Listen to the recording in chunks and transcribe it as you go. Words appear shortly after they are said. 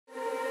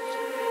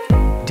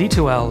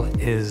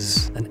D2L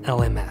is an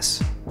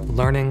LMS,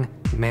 Learning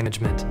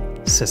Management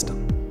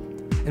System.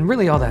 And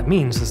really all that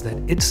means is that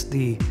it's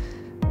the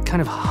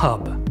kind of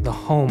hub, the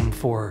home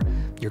for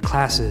your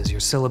classes, your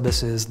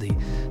syllabuses,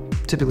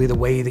 typically the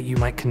way that you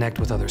might connect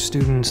with other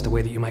students, the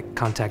way that you might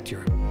contact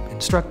your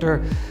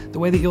instructor, the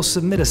way that you'll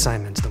submit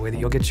assignments, the way that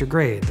you'll get your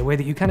grade, the way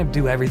that you kind of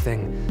do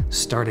everything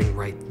starting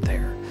right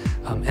there.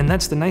 And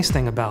that's the nice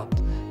thing about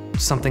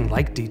something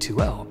like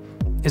D2L,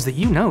 is that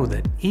you know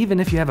that even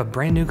if you have a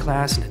brand new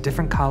class in a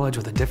different college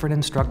with a different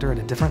instructor at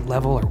a different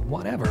level or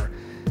whatever,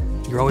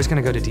 you're always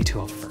going to go to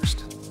D2L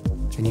first.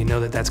 And you know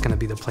that that's going to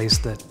be the place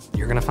that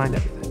you're going to find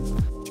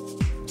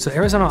everything. So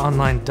Arizona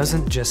Online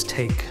doesn't just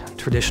take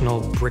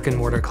traditional brick and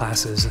mortar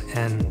classes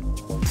and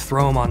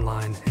throw them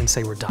online and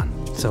say we're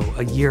done. So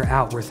a year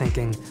out, we're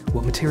thinking,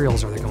 what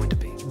materials are there going to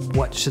be?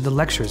 What should the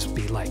lectures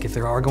be like, if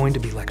there are going to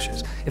be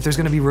lectures? If there's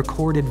going to be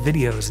recorded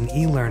videos and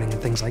e-learning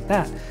and things like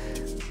that,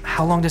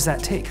 how long does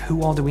that take?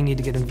 Who all do we need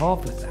to get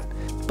involved with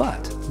that?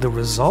 But the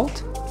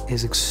result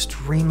is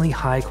extremely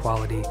high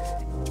quality,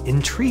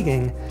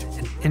 intriguing,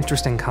 and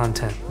interesting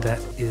content that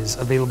is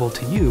available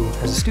to you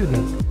as a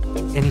student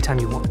anytime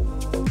you want.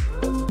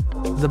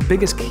 The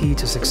biggest key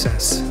to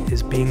success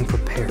is being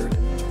prepared.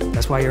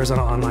 That's why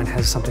Arizona Online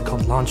has something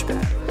called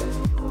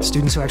Launchpad.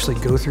 Students who actually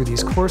go through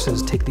these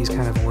courses, take these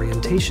kind of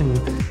orientation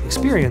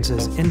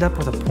experiences, end up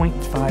with a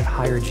 0.5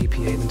 higher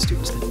GPA than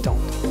students that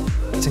don't.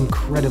 It's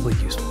incredibly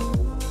useful.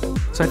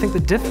 So I think the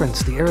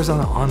difference, the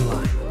Arizona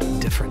Online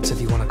difference,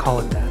 if you want to call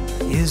it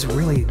that, is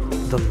really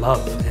the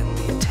love and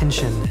the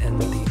attention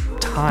and the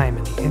time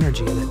and the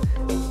energy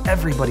that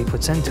everybody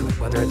puts into it,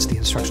 whether it's the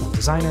instructional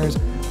designers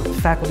or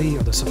the faculty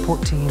or the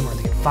support team or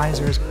the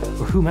advisors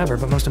or whomever,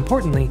 but most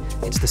importantly,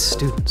 it's the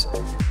students.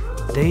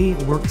 They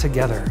work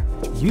together,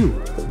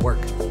 you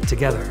work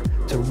together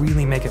to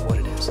really make it what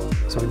it is.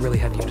 So we really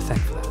have you to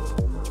thank for that.